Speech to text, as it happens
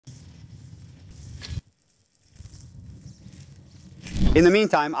In the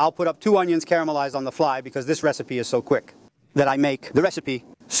meantime, I'll put up 2 onions caramelized on the fly because this recipe is so quick that I make the recipe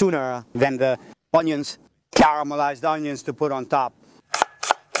sooner than the onions, caramelized onions to put on top.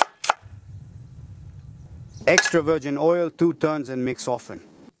 Extra virgin oil, 2 turns and mix often.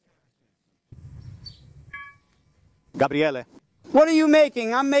 Gabriele, what are you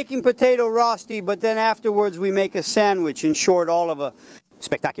making? I'm making potato rosti, but then afterwards we make a sandwich. In short, all of a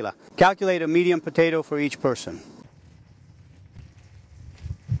spectacular. Calculate a medium potato for each person.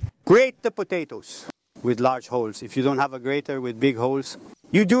 Grate the potatoes with large holes. If you don't have a grater with big holes,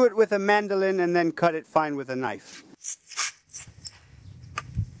 you do it with a mandolin and then cut it fine with a knife.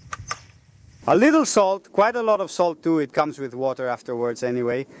 A little salt, quite a lot of salt too, it comes with water afterwards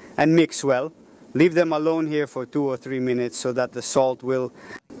anyway, and mix well. Leave them alone here for 2 or 3 minutes so that the salt will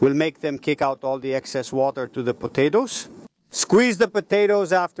make them kick out all the excess water to the potatoes. Squeeze the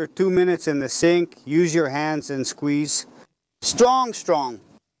potatoes after 2 minutes in the sink. Use your hands and squeeze. Strong, strong.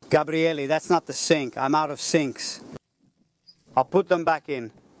 Gabriele, that's not the sink. I'm out of sinks. I'll put them back in.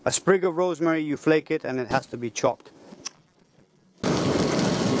 A sprig of rosemary, you flake it and it has to be chopped.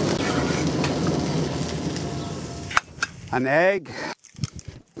 An egg,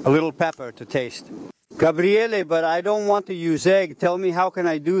 a little pepper to taste. Gabriele, but I don't want to use egg. Tell me, how can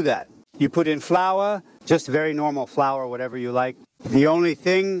I do that? You put in flour, just very normal flour, whatever you like. The only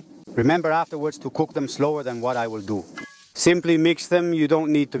thing, remember afterwards to cook them slower than what I will do. Simply mix them. You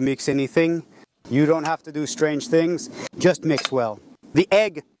don't need to mix anything. You don't have to do strange things. Just mix well. The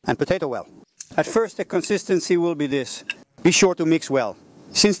egg and potato well. At first the consistency will be this. Be sure to mix well.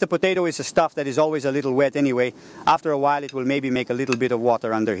 Since the potato is a stuff that is always a little wet anyway, after a while it will maybe make a little bit of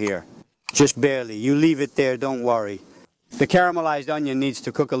water under here. Just barely. You leave it there, don't worry. The caramelized onion needs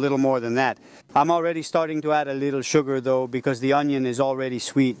to cook a little more than that. I'm already starting to add a little sugar though, because the onion is already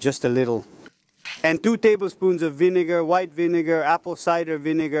sweet, just a little. And 2 tablespoons of vinegar, white vinegar, apple cider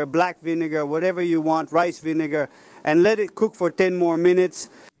vinegar, black vinegar, whatever you want, rice vinegar, and let it cook for 10 more minutes.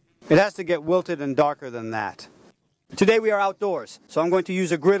 It has to get wilted and darker than that. Today we are outdoors, so I'm going to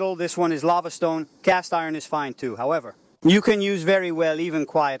use a griddle. This one is lava stone. Cast iron is fine too. However, you can use very well, even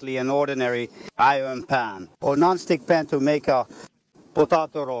quietly, an ordinary iron pan or non-stick pan to make a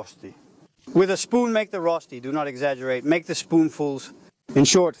potato rosti. With a spoon, make the rosti. Do not exaggerate. Make the spoonfuls. In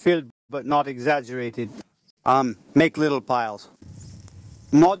short, filled but not exaggerated. Make little piles.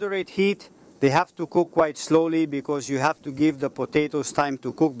 Moderate heat. They have to cook quite slowly because you have to give the potatoes time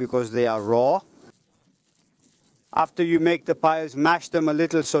to cook because they are raw. After you make the piles, mash them a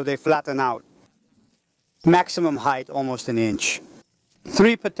little so they flatten out. Maximum height, almost an inch.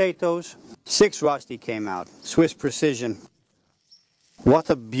 3 potatoes, 6 rosti came out. Swiss precision. What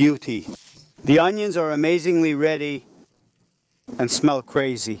a beauty. The onions are amazingly ready and smell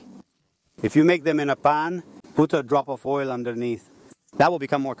crazy. If you make them in a pan, put a drop of oil underneath. That will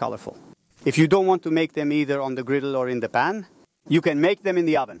become more colorful. If you don't want to make them either on the griddle or in the pan, you can make them in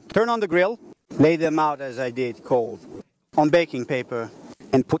the oven. Turn on the grill. Lay them out as I did, cold, on baking paper,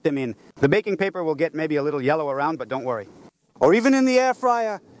 and put them in. The baking paper will get maybe a little yellow around, but don't worry. Or even in the air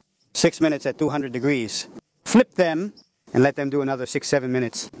fryer, 6 minutes at 200 degrees. Flip them and let them do another 6-7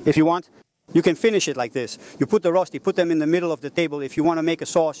 minutes. If you want, you can finish it like this. You put the rosti, put them in the middle of the table. If you want to make a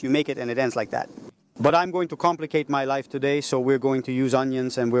sauce, you make it and it ends like that. But I'm going to complicate my life today, so we're going to use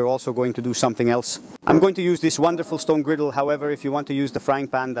onions and we're also going to do something else. I'm going to use this wonderful stone griddle. However, if you want to use the frying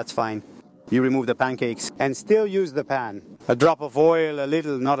pan, that's fine. You remove the pancakes and still use the pan. A drop of oil, a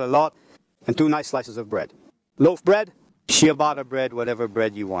little, not a lot, and 2 nice slices of bread. Loaf bread, ciabatta bread, whatever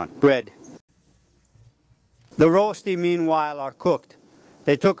bread you want. Bread. The rosti, meanwhile, are cooked.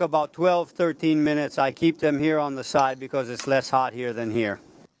 They took about 12-13 minutes. I keep them here on the side because it's less hot here than here.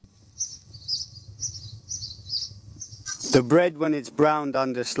 The bread, when it's browned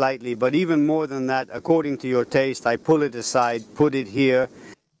under slightly, but even more than that, according to your taste, I pull it aside, put it here.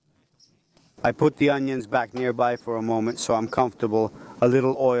 I put the onions back nearby for a moment so I'm comfortable. A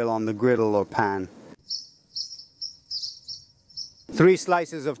little oil on the griddle or pan. 3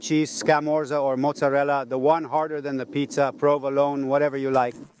 slices of cheese, scamorza or mozzarella, the one harder than the pizza, provolone, whatever you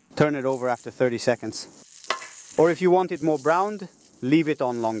like. Turn it over after 30 seconds. Or if you want it more browned, leave it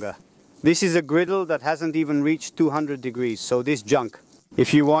on longer. This is a griddle that hasn't even reached 200 degrees, so this junk.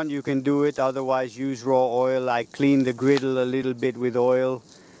 If you want, you can do it, otherwise use raw oil. I clean the griddle a little bit with oil,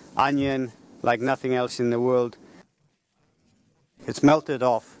 onion, like nothing else in the world. It's melted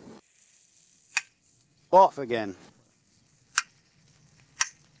off. Off again.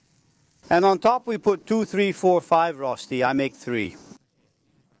 And on top we put 2, 3, 4, 5 rosti. I make 3.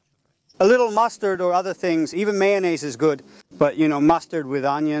 A little mustard or other things, even mayonnaise is good, but you know, mustard with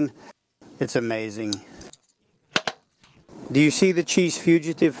onion, it's amazing. Do you see the cheese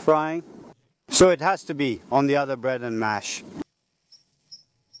fugitive frying? So it has to be on the other bread and mash.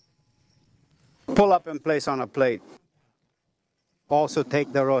 Pull up and place on a plate. Also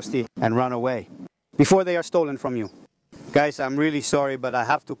take the rosti and run away before they are stolen from you. Guys, I'm really sorry, but I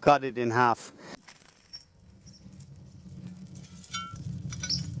have to cut it in half.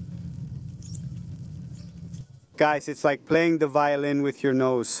 Guys, it's like playing the violin with your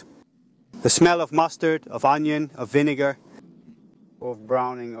nose. The smell of mustard, of onion, of vinegar, of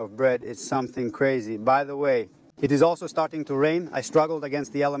browning of bread, it's something crazy. By the way, it is also starting to rain. I struggled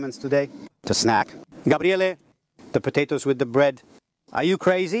against the elements today to snack. Gabriele, the potatoes with the bread. Are you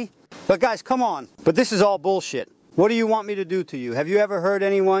crazy? But guys, come on. But this is all bullshit. What do you want me to do to you? Have you ever heard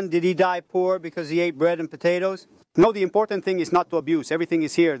anyone? Did he die poor because he ate bread and potatoes? No, the important thing is not to abuse. Everything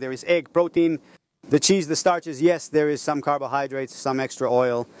is here. There is egg, protein, the cheese, the starches. Yes, there is some carbohydrates, some extra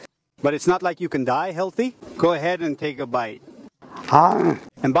oil. But it's not like you can die healthy. Go ahead and take a bite.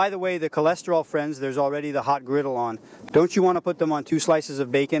 And by the way, the cholesterol friends, there's already the hot griddle on. Don't you want to put them on 2 slices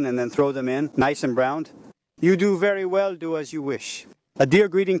of bacon and then throw them in, nice and browned? You do very well, do as you wish. A dear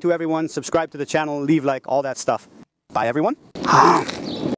greeting to everyone, subscribe to the channel, leave like, all that stuff. Bye everyone.